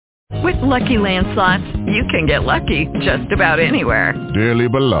With Lucky Land Slots, you can get lucky just about anywhere. Dearly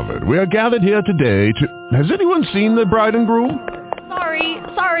beloved, we are gathered here today to... Has anyone seen the bride and groom?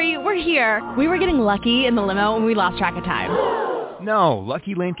 Sorry, we're here. We were getting lucky in the limo and we lost track of time. No,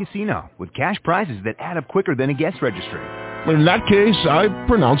 Lucky Land Casino, with cash prizes that add up quicker than a guest registry. In that case, I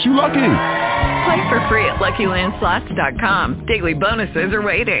pronounce you lucky. Play for free at LuckyLandSlots.com. Daily bonuses are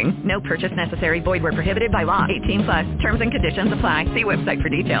waiting. No purchase necessary. Void where prohibited by law. 18+. Terms and conditions apply. See website for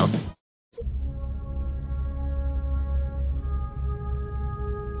details.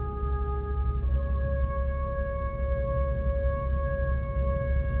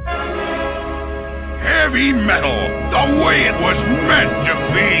 Heavy metal, the way it was meant to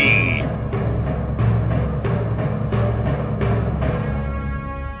be.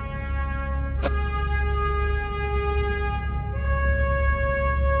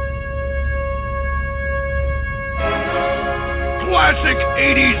 Classic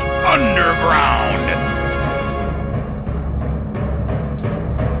 80s underground.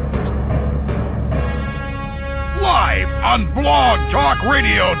 Live on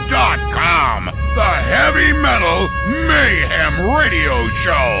blogtalkradio.com, the Heavy Metal Mayhem Radio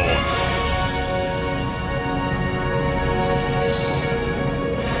Show.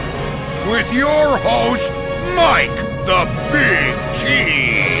 With your host, Mike the Big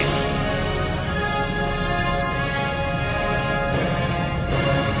Cheese.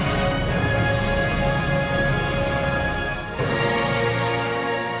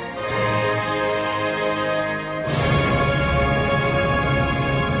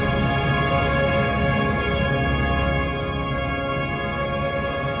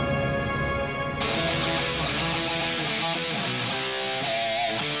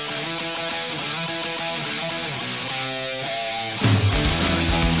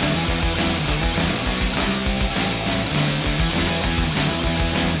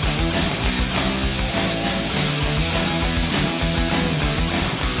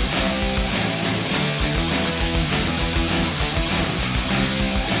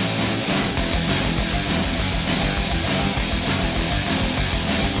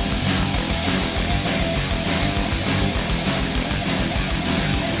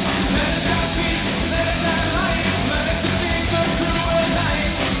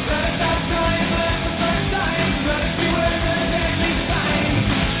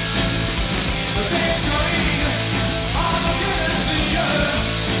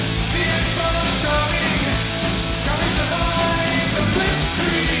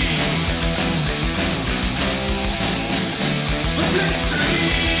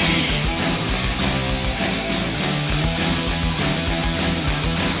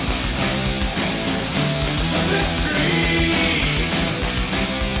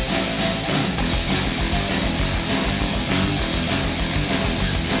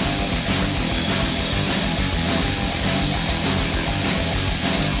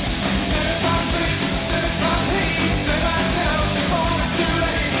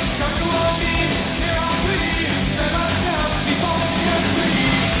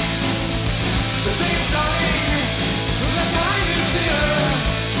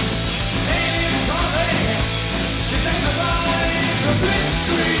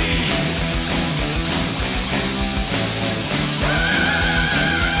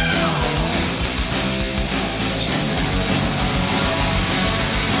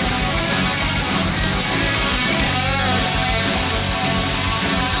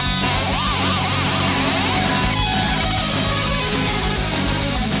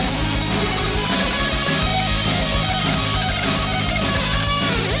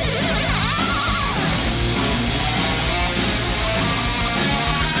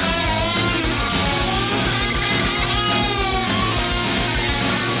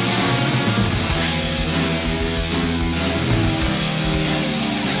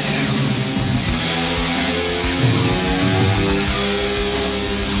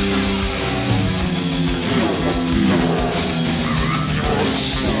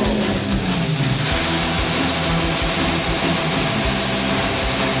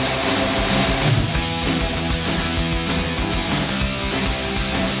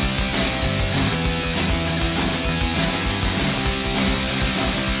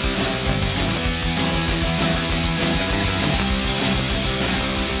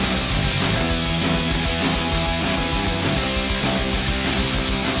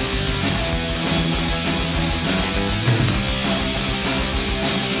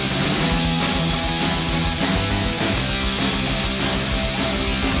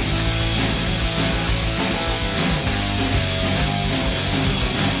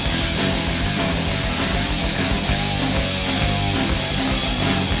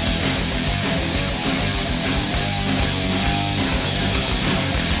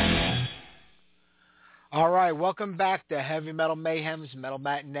 right, welcome back to Heavy Metal Mayhem's Metal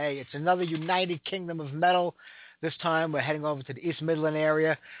Matinee. It's another United Kingdom of Metal. This time we're heading over to the East Midland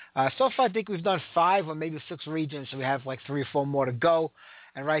area. So far, I think we've done 5 or maybe 6 regions, so we have like 3 or 4 more to go.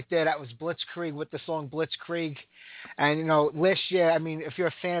 And right there, that was Blitzkrieg with the song Blitzkrieg. And, you know, last year, I mean, if you're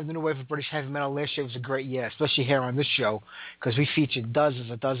a fan of the new wave of British heavy metal, last year was a great year, especially here on this show, because we featured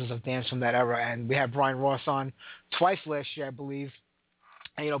dozens of bands from that era. And we had Brian Ross on twice last year, I believe.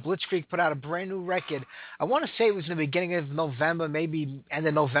 And, you know, Blitzkrieg put out a brand new record. I want to say it was in the beginning of November, maybe end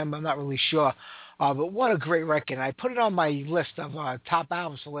of November. I'm not really sure. But what a great record. And I put it on my list of top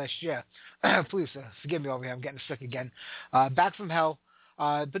albums for last year. Please forgive me over here. I'm getting sick again. Back from Hell.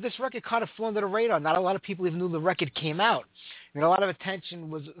 But this record kind of flew under the radar. Not a lot of people even knew the record came out. You know, a lot of attention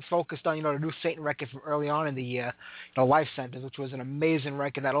was focused on, you know, the new Satan record from early on in the year, you know, Life Sentence, which was an amazing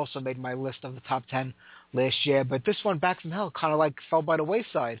record that also made my list of the top 10 last year. But this one, Back from Hell, kind of like fell by the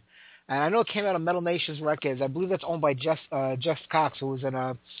wayside. And I know it came out on Metal Nations Records. I believe that's owned by Jeff Cox, who was in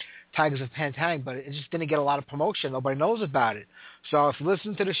Tigers of Pantang, but it just didn't get a lot of promotion. Nobody knows about it. So if you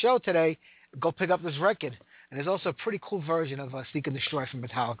listen to the show today, go pick up this record. And there's also a pretty cool version of Seek and Destroy from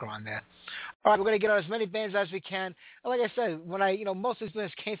Metallica on there. All right, we're going to get on as many bands as we can. And like I said, most of these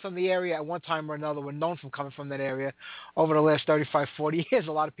bands came from the area at one time or another. We're known for coming from that area. Over the last 35, 40 years,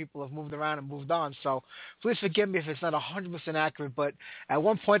 a lot of people have moved around and moved on. So please forgive me if it's not 100% accurate, but at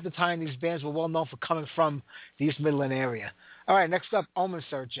one point in time, these bands were well known for coming from the East Midland area. All right, next up, Omen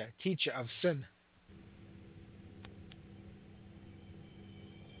Searcher, Teacher of Sin.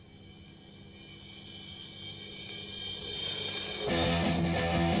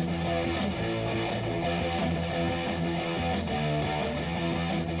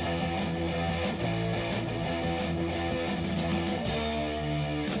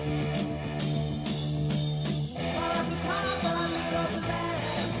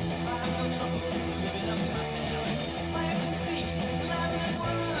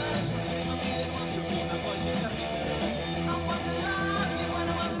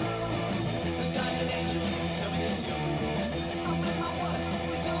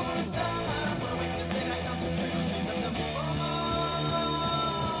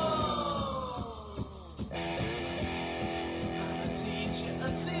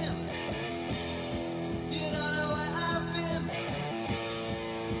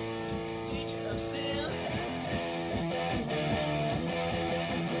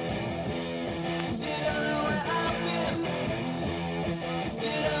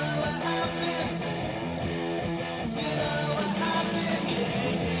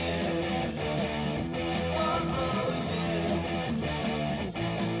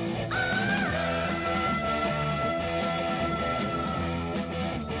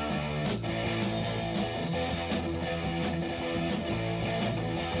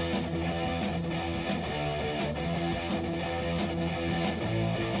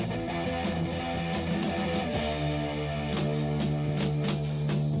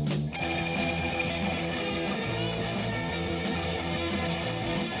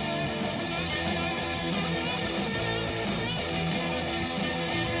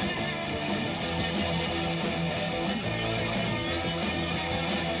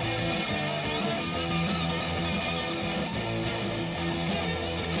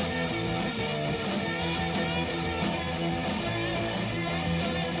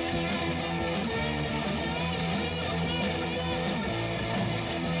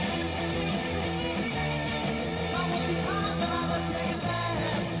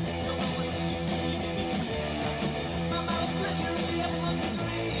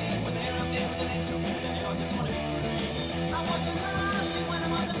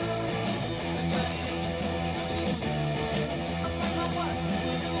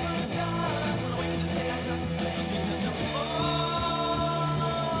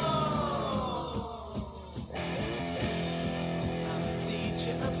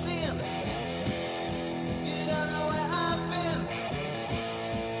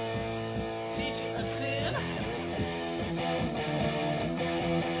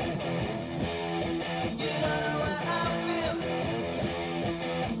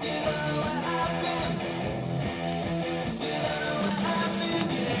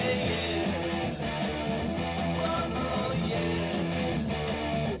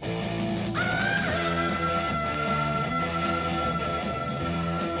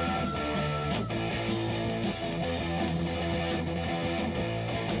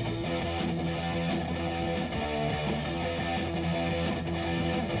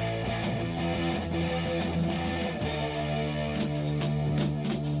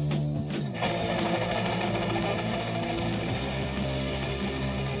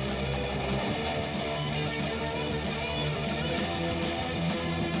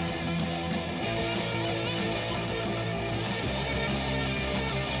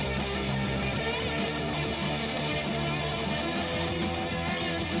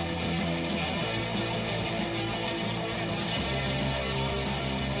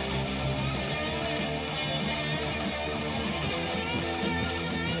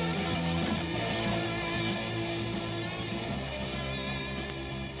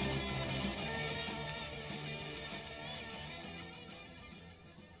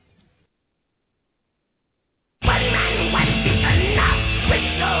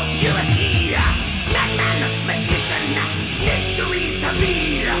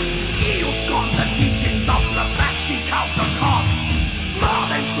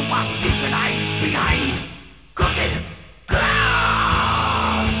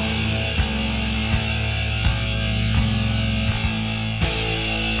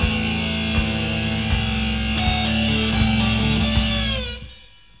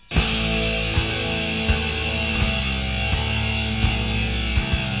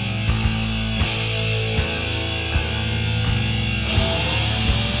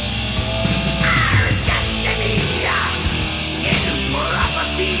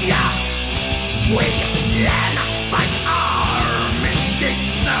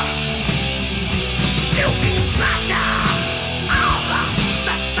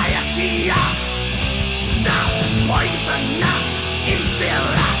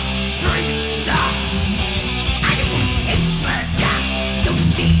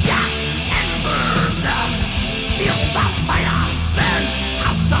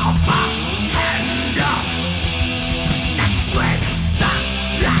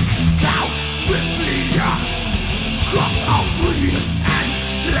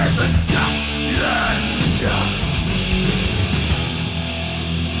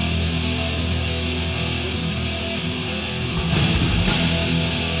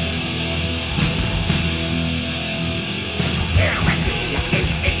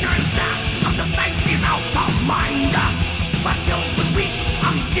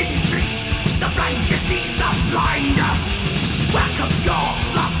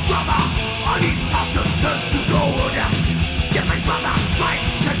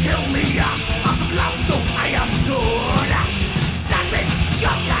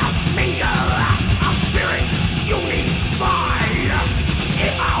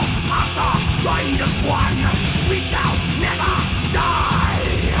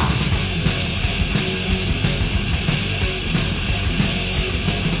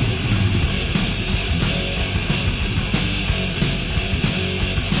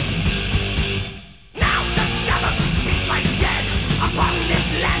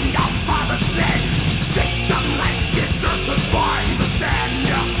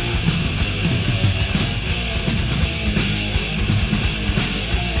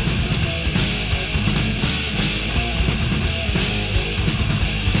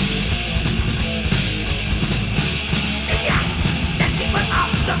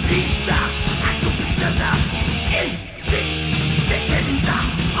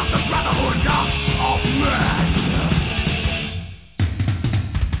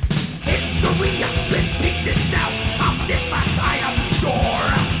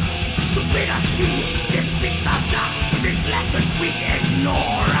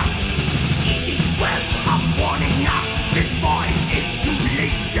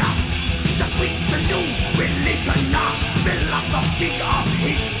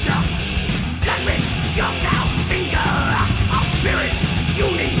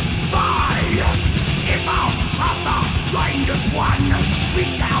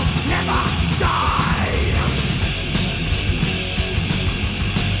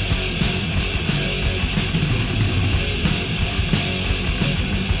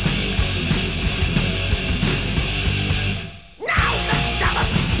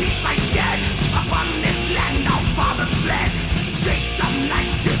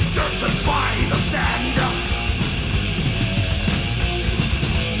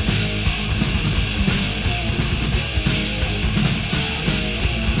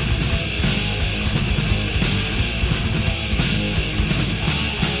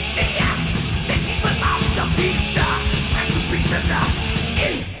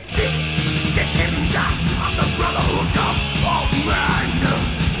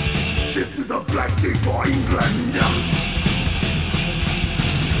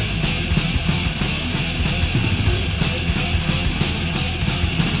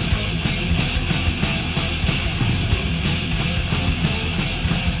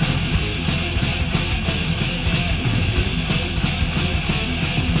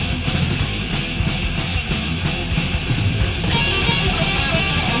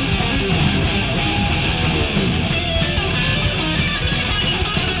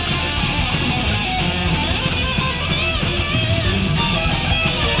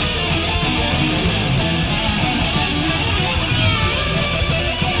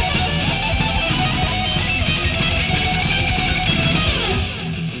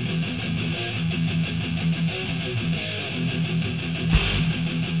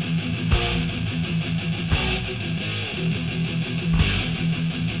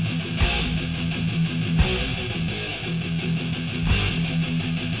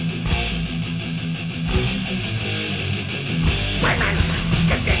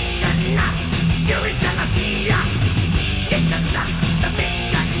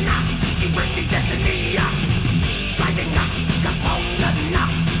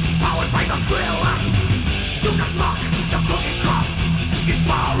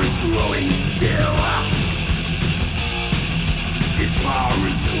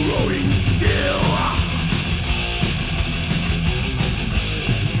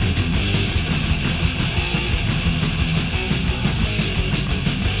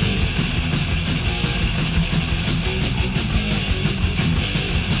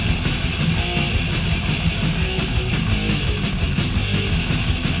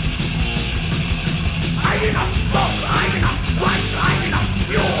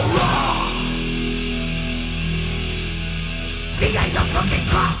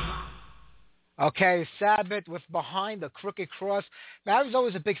 Okay, Sabbath with Behind the Crooked Cross. Now, I was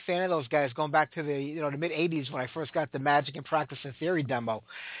always a big fan of those guys going back to the the mid '80s when I first got the Magic and Practice and Theory demo,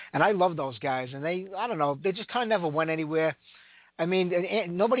 and I love those guys. And they just kind of never went anywhere. I mean,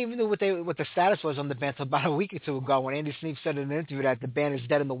 and nobody even knew what the status was on the band until about a week or two ago when Andy Sneap said in an interview that the band is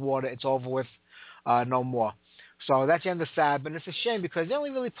dead in the water, it's over with, no more. So that's the end of Sabbath, and it's a shame because they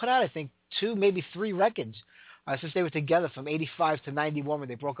only really put out, I think, 2, maybe 3 records since they were together from '85 to '91 when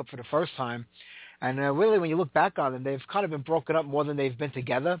they broke up for the first time. And really, when you look back on them, they've kind of been broken up more than they've been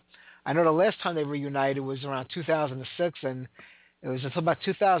together. I know the last time they reunited was around 2006, and it was until about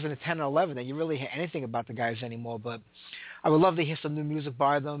 2010 or 11 that you really hear anything about the guys anymore. But I would love to hear some new music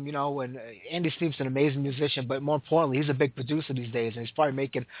by them, and Andy Sneap's an amazing musician, but more importantly, he's a big producer these days, and he's probably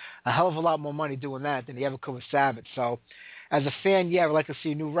making a hell of a lot more money doing that than he ever could with Sabbath. So as a fan, yeah, I'd like to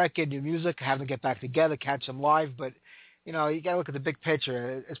see a new record, new music, have them get back together, catch them live, but you got to look at the big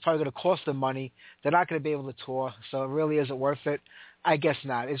picture. It's probably going to cost them money. They're not going to be able to tour, so it really isn't worth it. I guess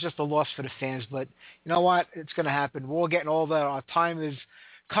not. It's just a loss for the fans, but you know what? It's going to happen. We're getting older. Our time is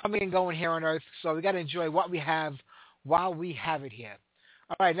coming and going here on Earth, so we got to enjoy what we have while we have it here.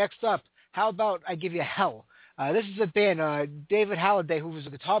 All right, next up, how about I give you Hell? This is a band, David Halliday, who was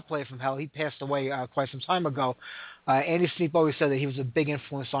a guitar player from Hell. He passed away quite some time ago. Andy Sneap always said that he was a big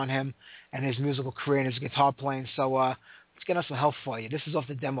influence on him and his musical career and his guitar playing. So let's get us some Hell for you. This is off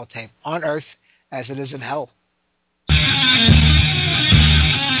the demo tape, On Earth as It Is in Hell.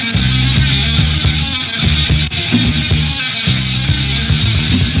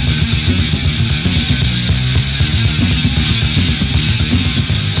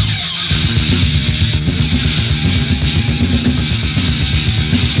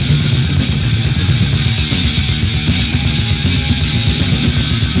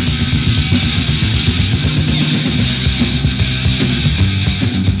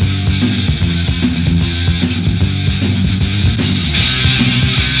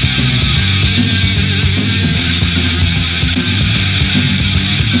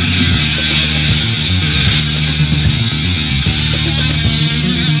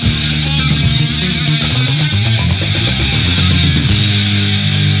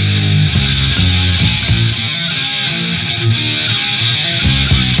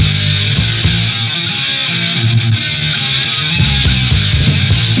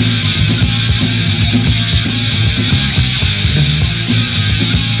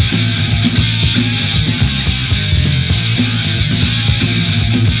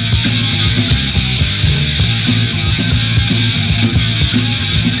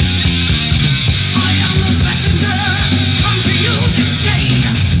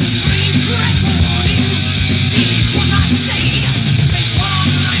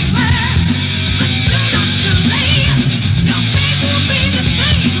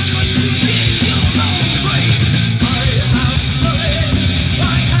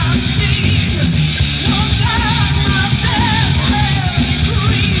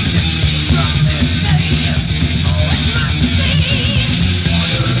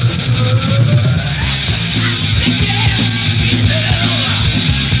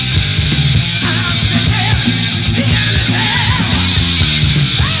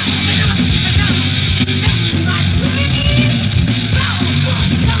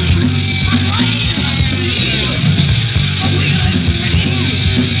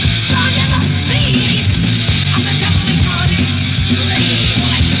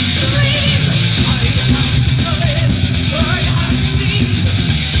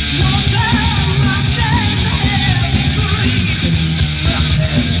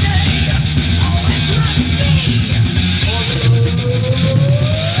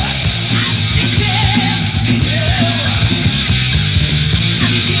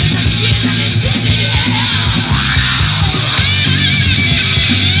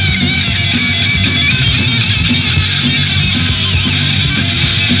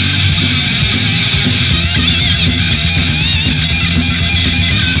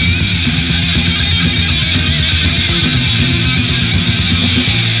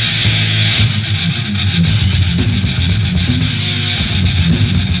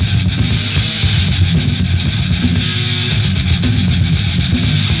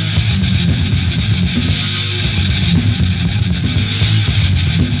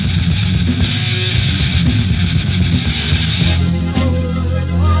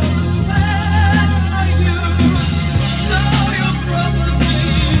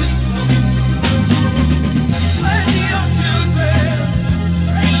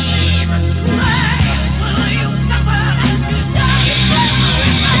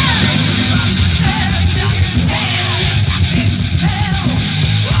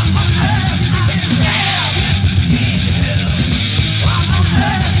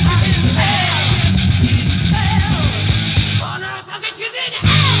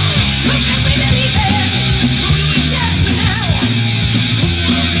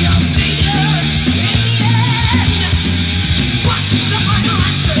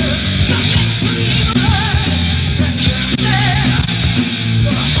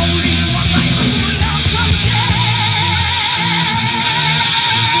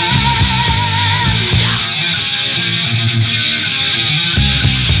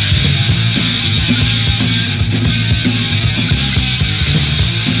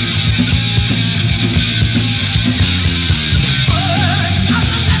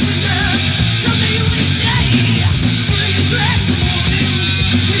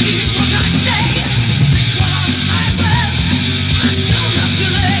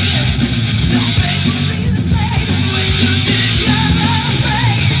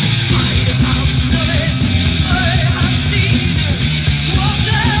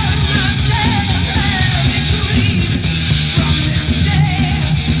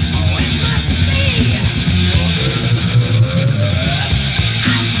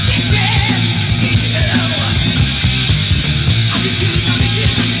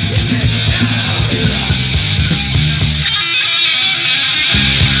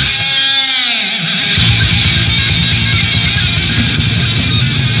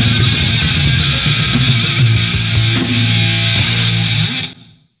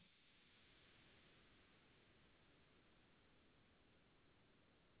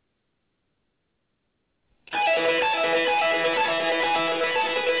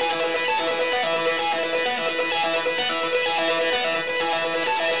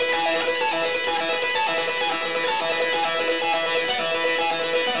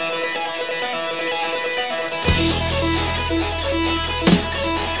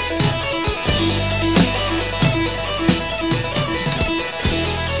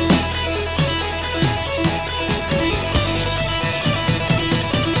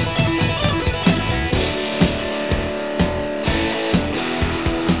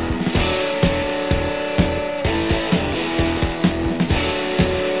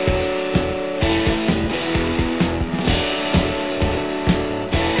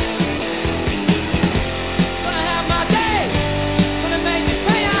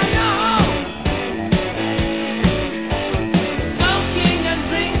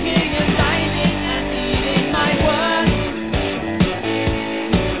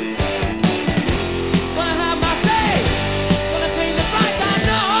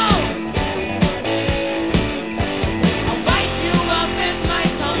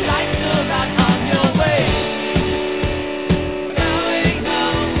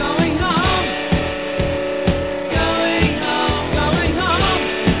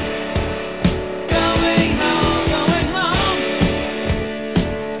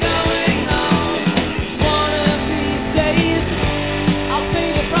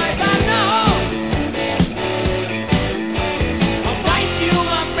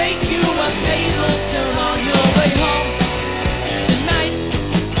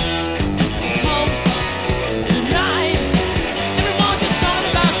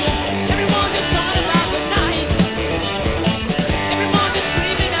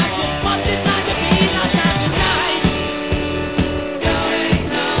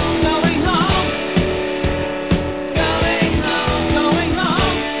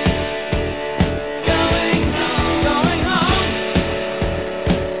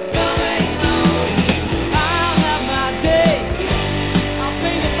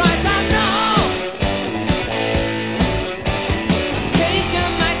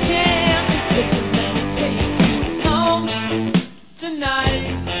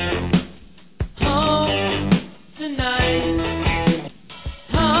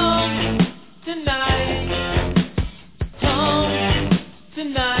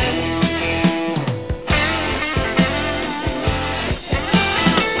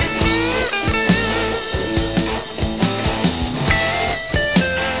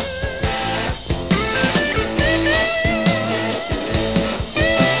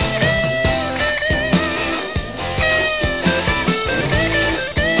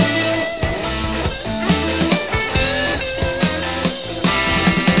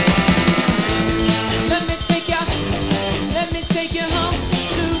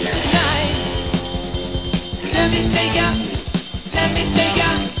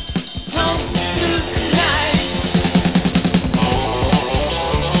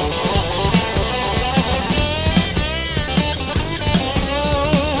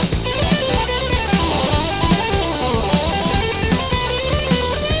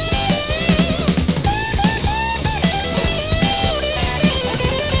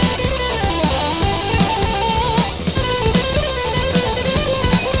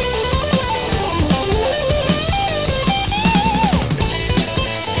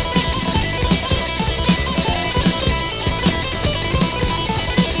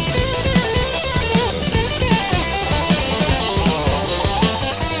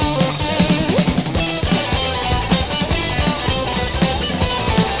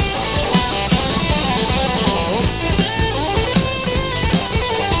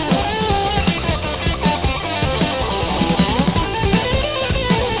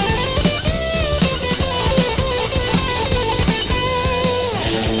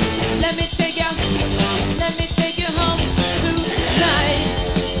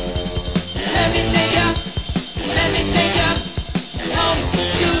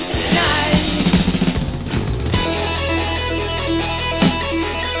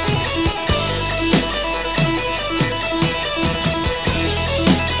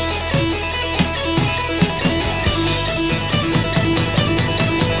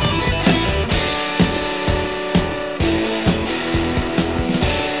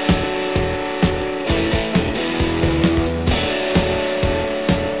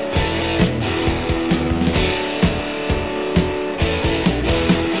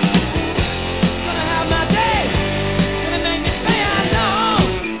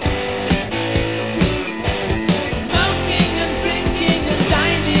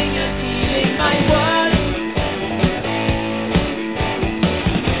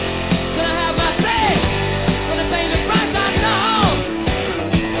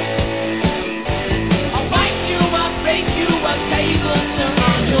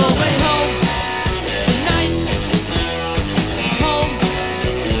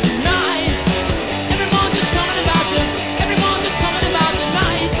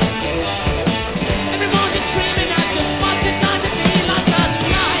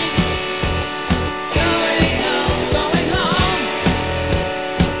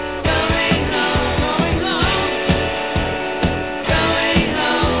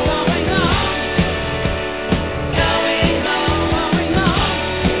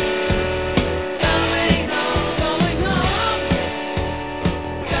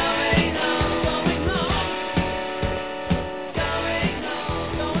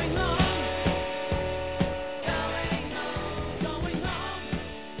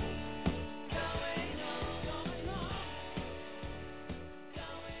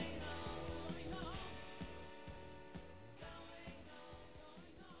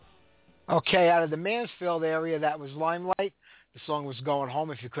 Okay, out of the Mansfield area, that was Limelight. The song was Going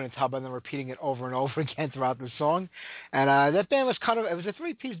Home, if you couldn't tell by them repeating it over and over again throughout the song. And that band was it was a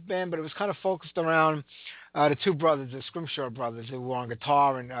three-piece band, but it was kind of focused around the two brothers, the Scrimshaw brothers, who were on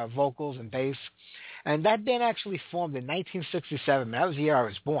guitar and vocals and bass. And that band actually formed in 1967. That was the year I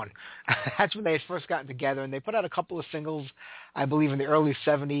was born. That's when they had first gotten together, and they put out a couple of singles, I believe, in the early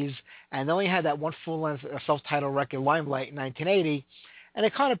 70s, and they only had that one full-length self-titled record, Limelight, in 1980. And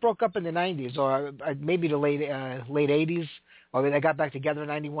it kind of broke up in the 90s, or maybe the late 80s. Or they got back together in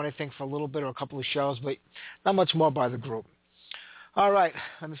 91, I think, for a little bit or a couple of shows, but not much more by the group. All right,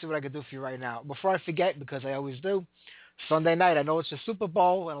 let me see what I can do for you right now. Before I forget, because I always do, Sunday night, I know it's the Super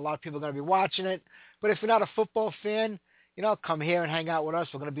Bowl, and a lot of people are going to be watching it, but if you're not a football fan, come here and hang out with us.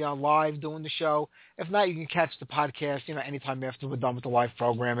 We're going to be on live doing the show. If not, you can catch the podcast, anytime after we're done with the live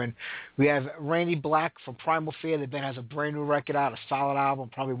programming. We have Rainy Black from Primal Fear. The band has a brand new record out, a solid album,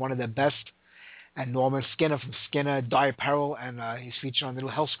 probably one of their best. And Norman Skinner from Skinner, Dire Peril, and he's featured on the new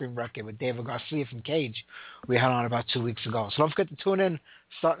Hellscream record with David Garcia from Cage we had on about 2 weeks ago. So don't forget to tune in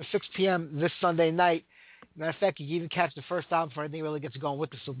starting 6 p.m. this Sunday night. Matter of fact, you can even catch the first album for anything really gets going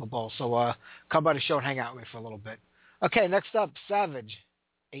with the Super Bowl. So come by the show and hang out with me for a little bit. Okay, next up, Savage.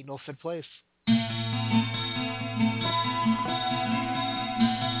 Ain't No Fit Place.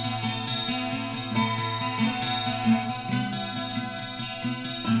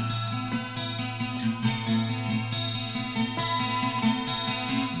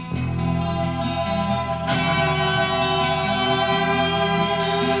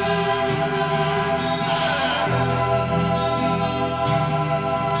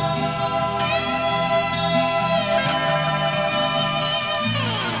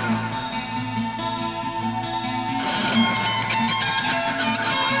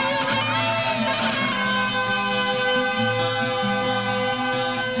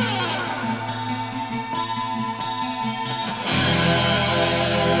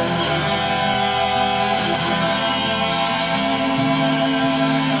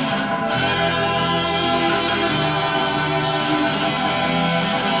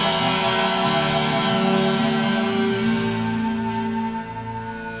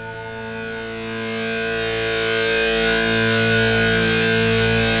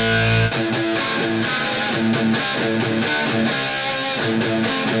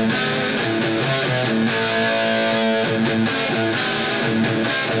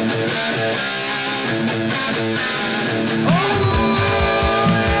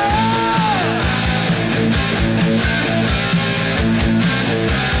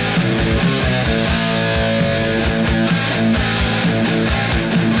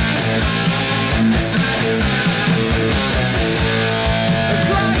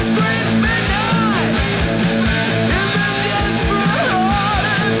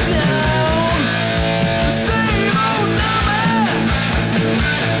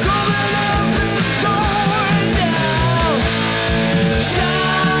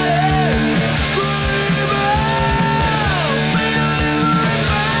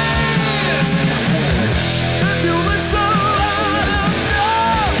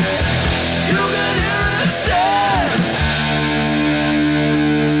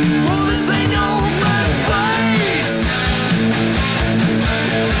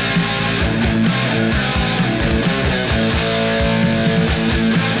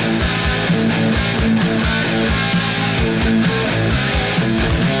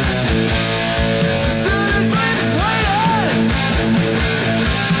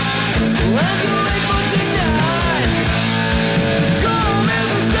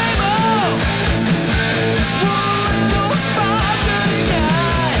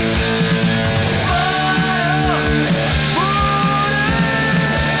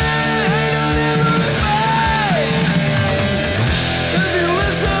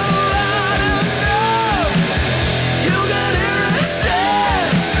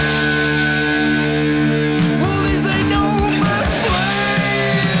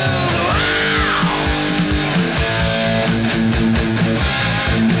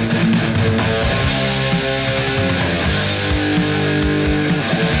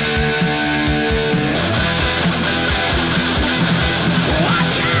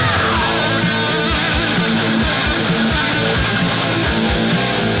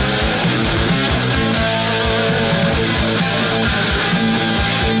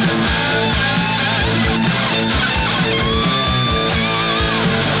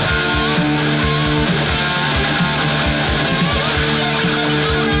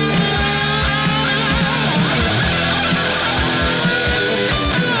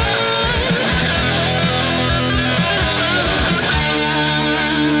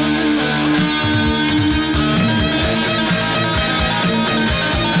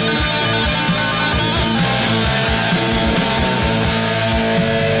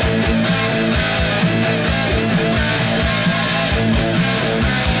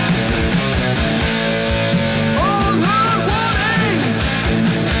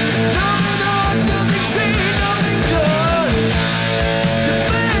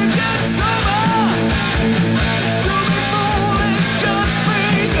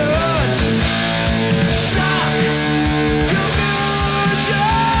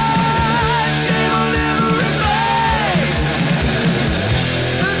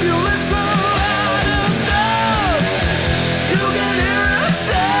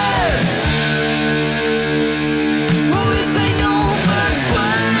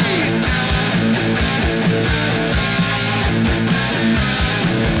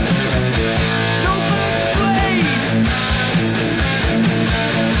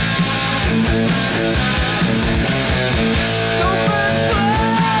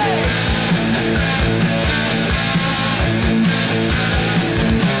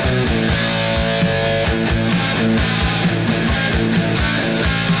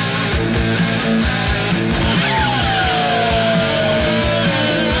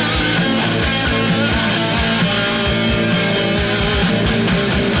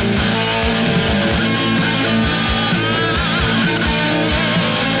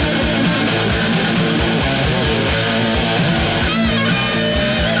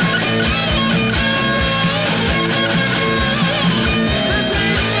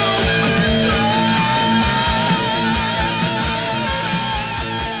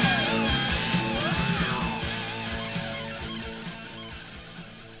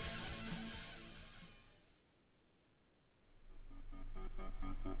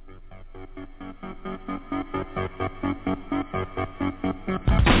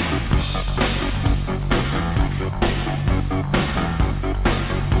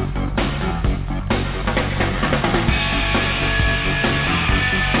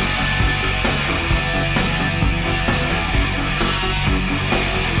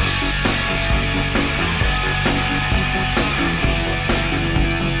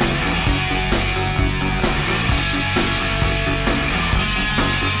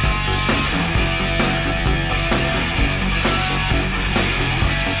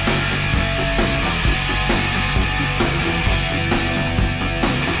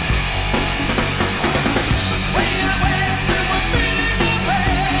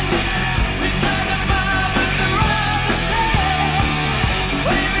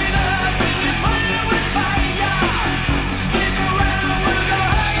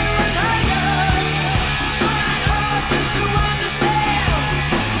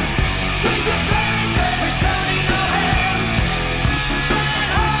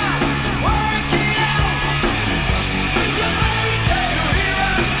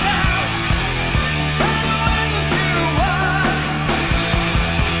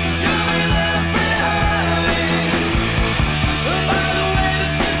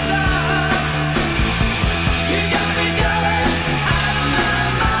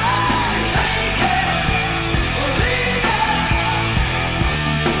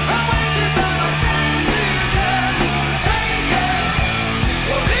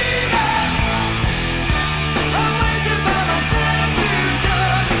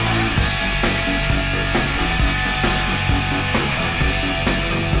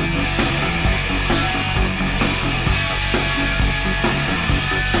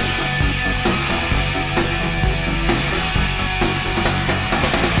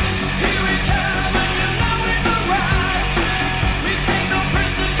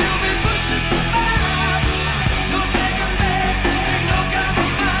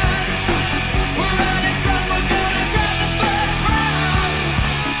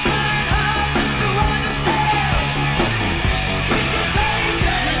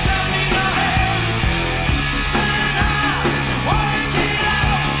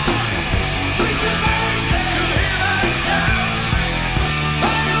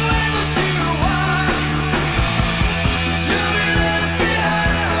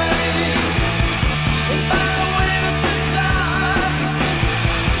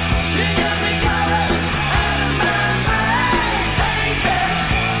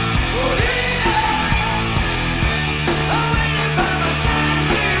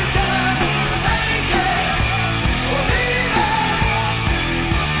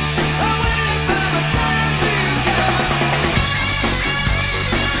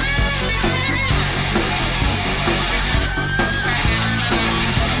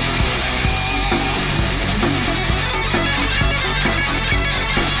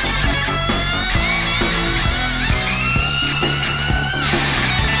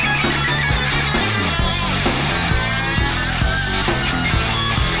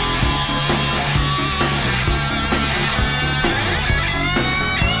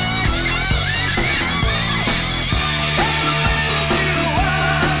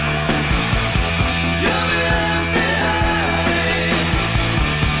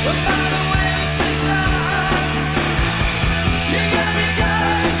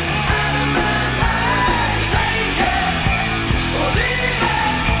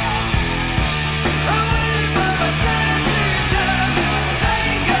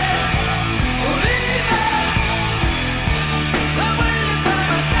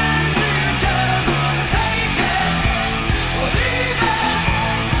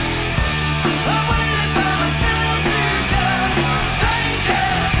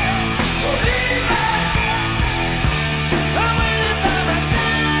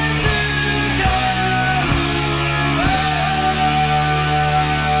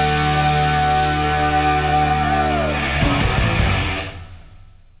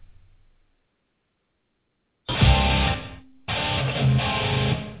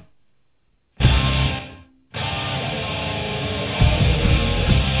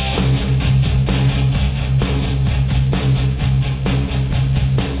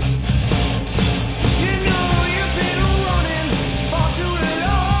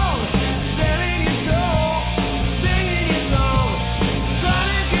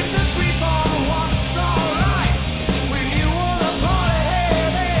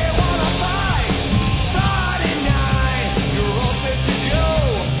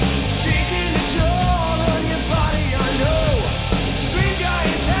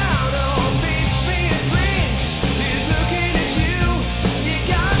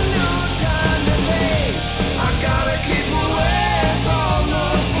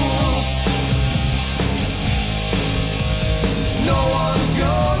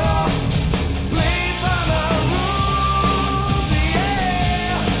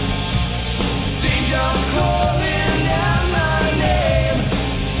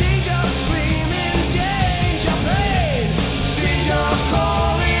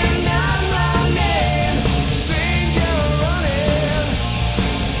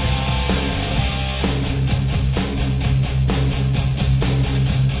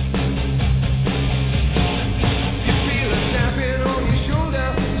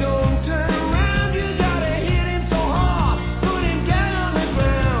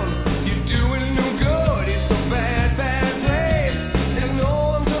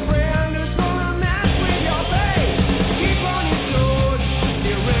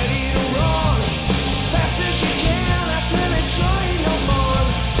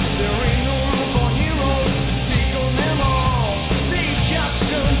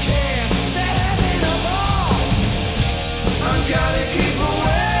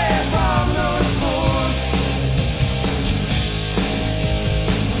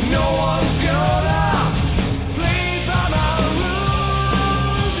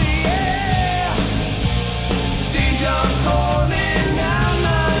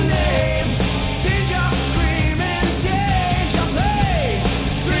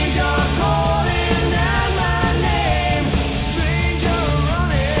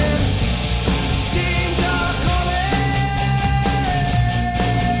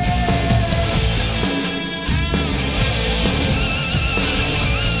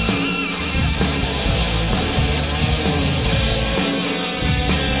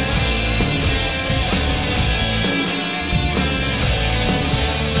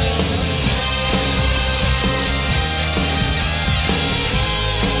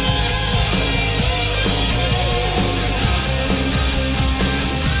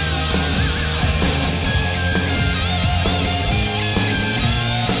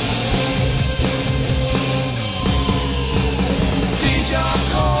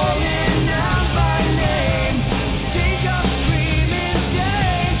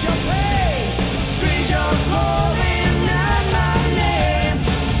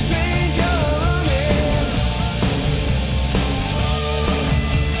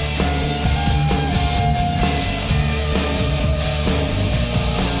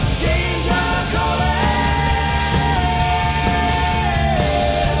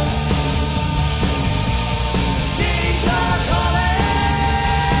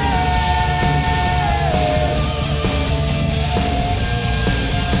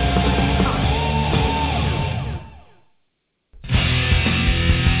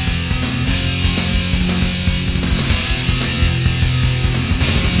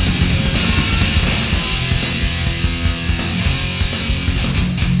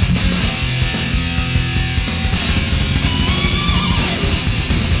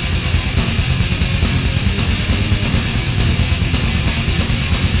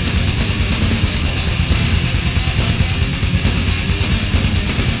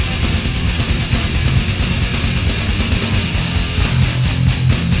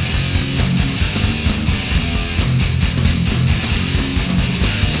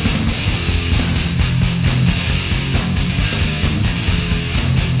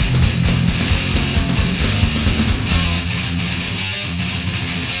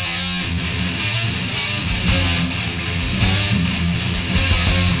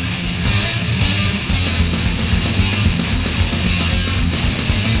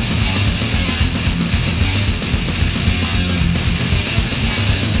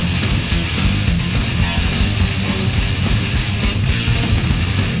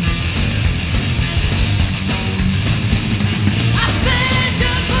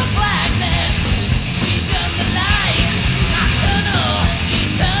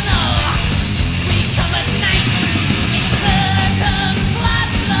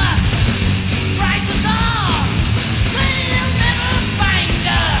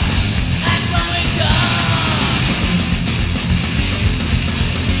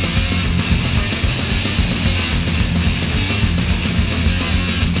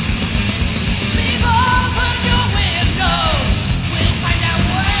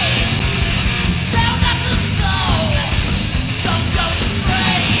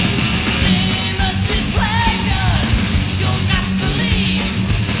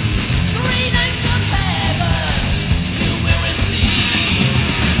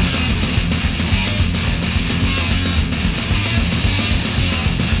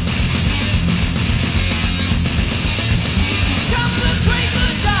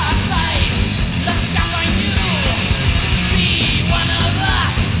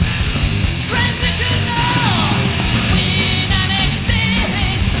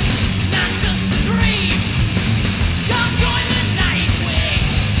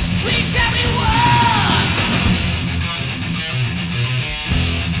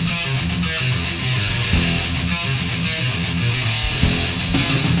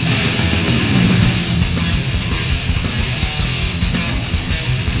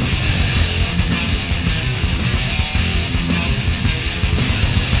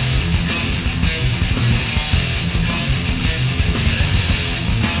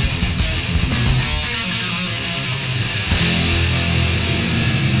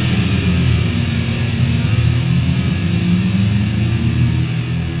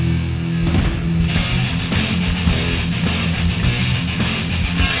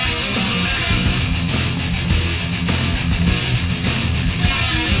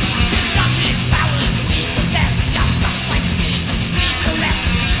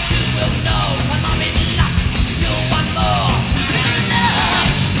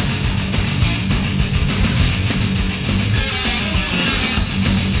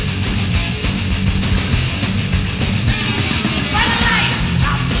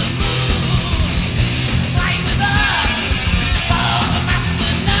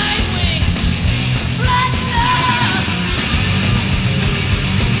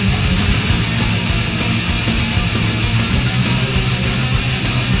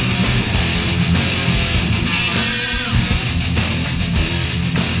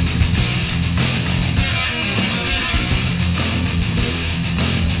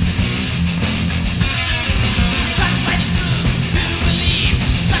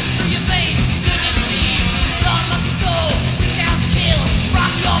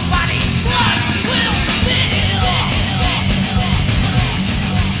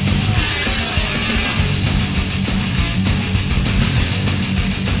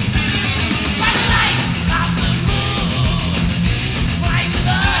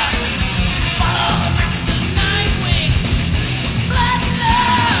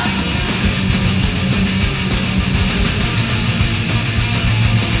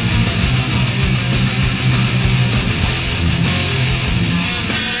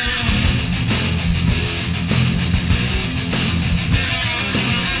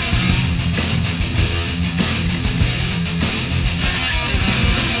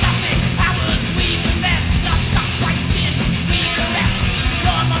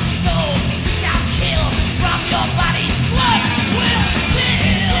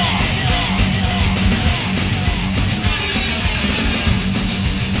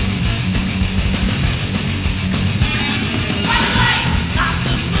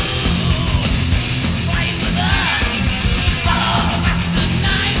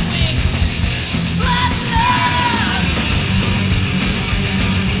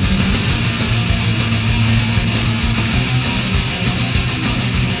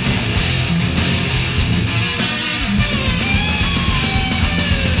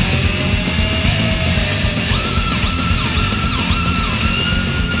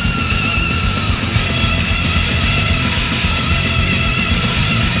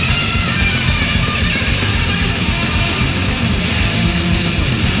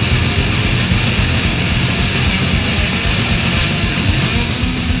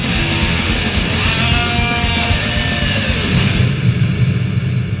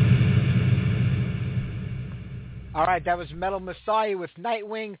 All right, that was Metal Messiah with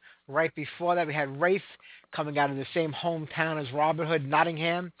Nightwing. Right before that, we had Wraith coming out of the same hometown as Robin Hood,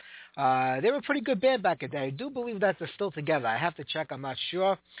 Nottingham. They were a pretty good band back in the day. I do believe that they're still together. I have to check. I'm not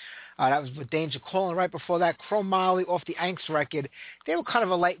sure. That was with Danger Call. And right before that, Chrome Molly off the Angst record. They were kind of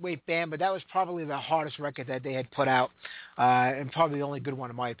a lightweight band, but that was probably the hardest record that they had put out, and probably the only good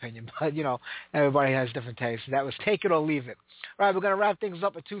one in my opinion. But, everybody has different tastes. That was Take It or Leave It. All right, we're going to wrap things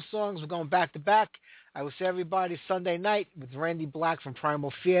up with 2 songs. We're going back to back. I will see everybody Sunday night with Randy Black from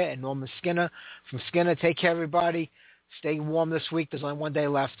Primal Fear and Norman Skinner from Skinner. Take care, everybody. Stay warm this week. There's only 1 day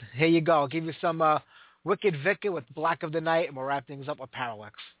left. Here you go. I'll give you some Wicked Vicar with Black of the Night, and we'll wrap things up with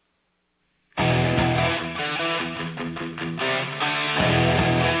Parallax. You've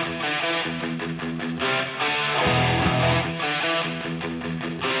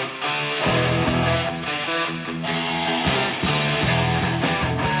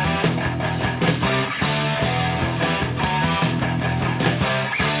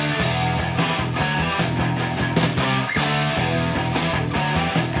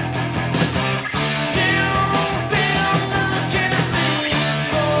been looking at me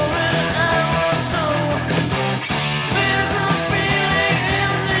for an hour or so.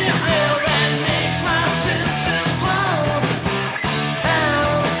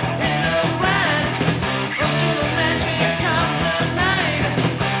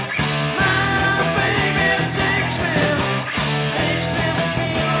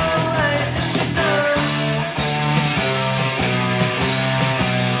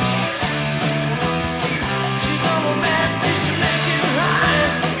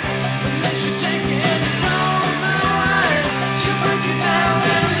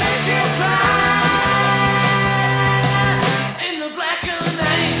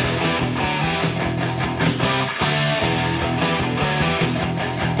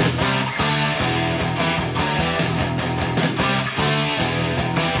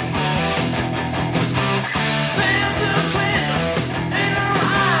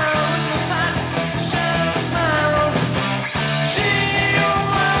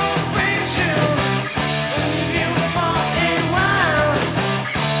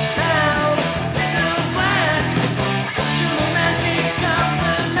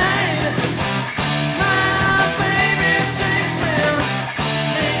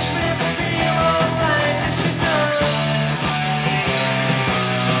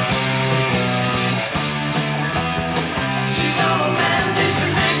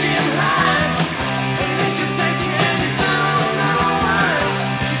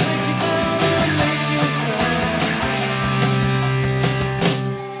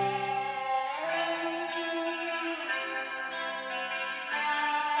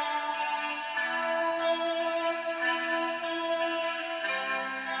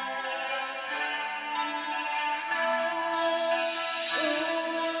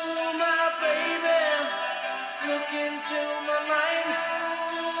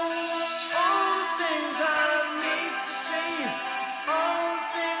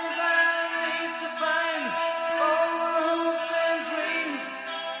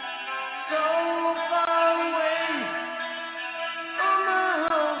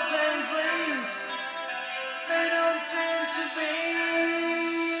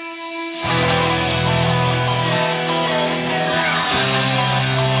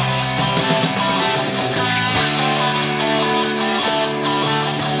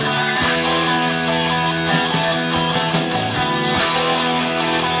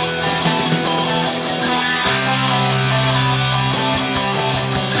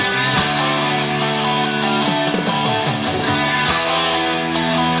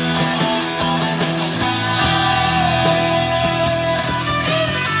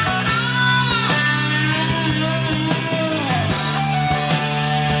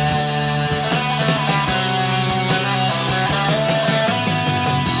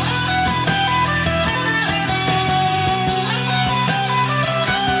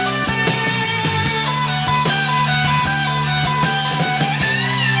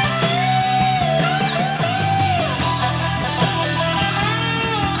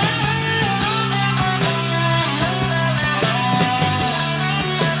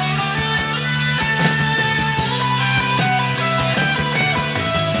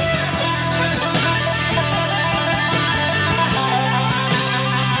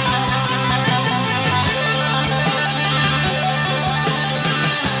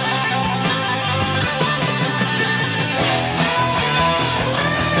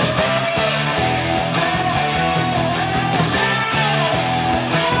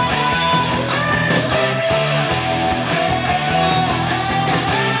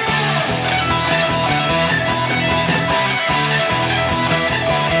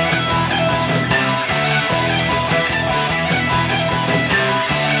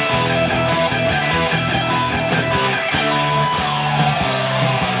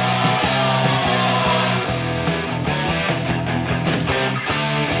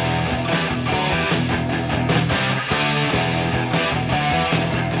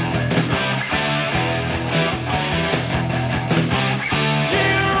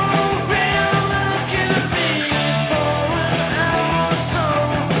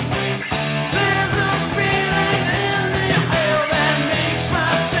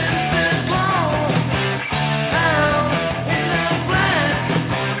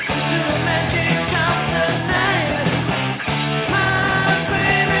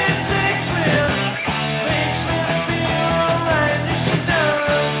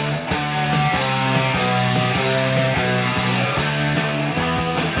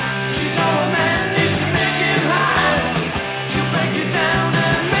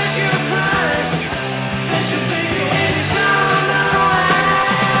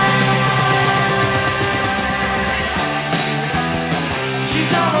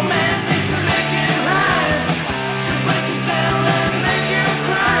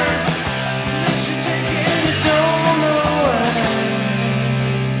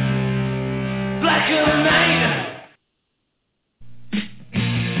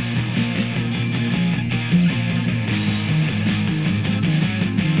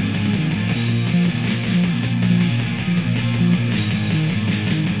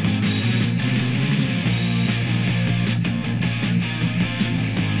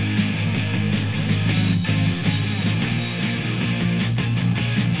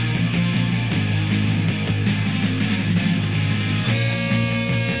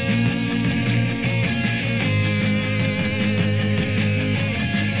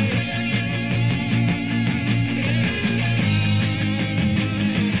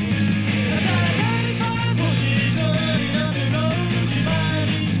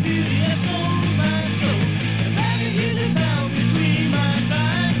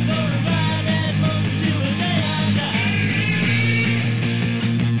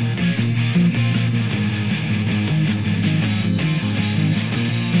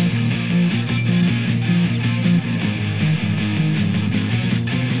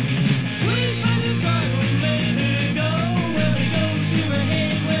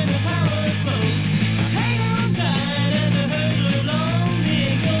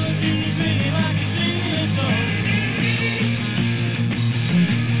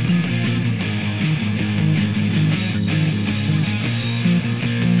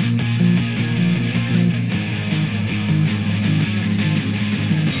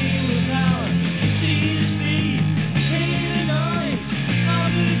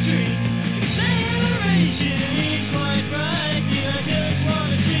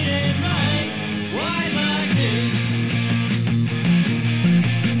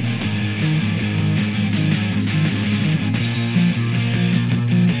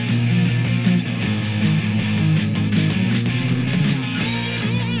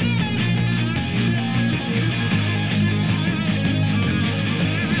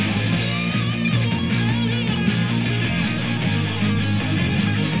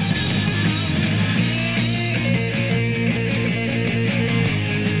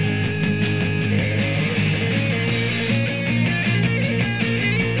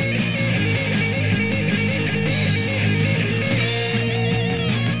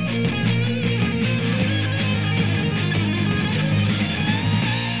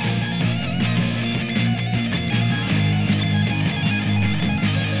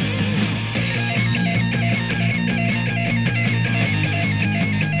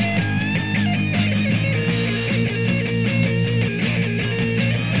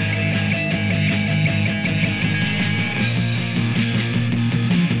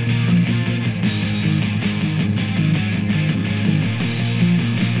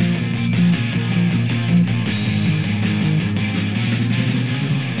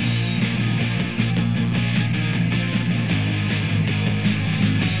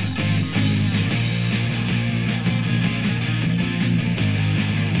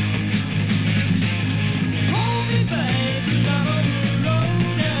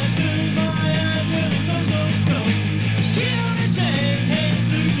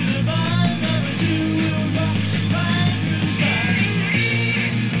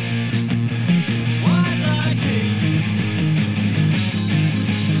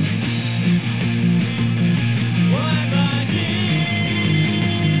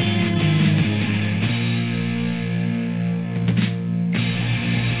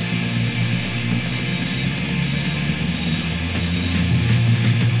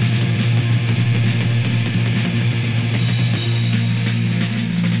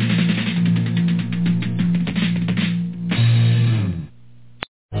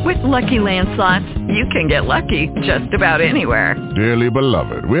 With Lucky Land Slots, you can get lucky just about anywhere. Dearly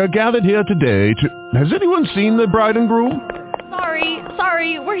beloved, we are gathered here today to... Has anyone seen the bride and groom?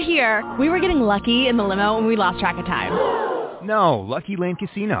 Sorry, we're here. We were getting lucky in the limo and we lost track of time. No, Lucky Land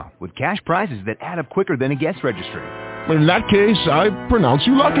Casino, with cash prizes that add up quicker than a guest registry. In that case, I pronounce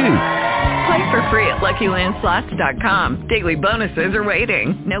you lucky. Play for free at LuckyLandSlots.com. Daily bonuses are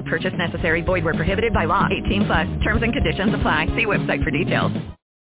waiting. No purchase necessary. Void where prohibited by law. 18+. Terms and conditions apply. See website for details.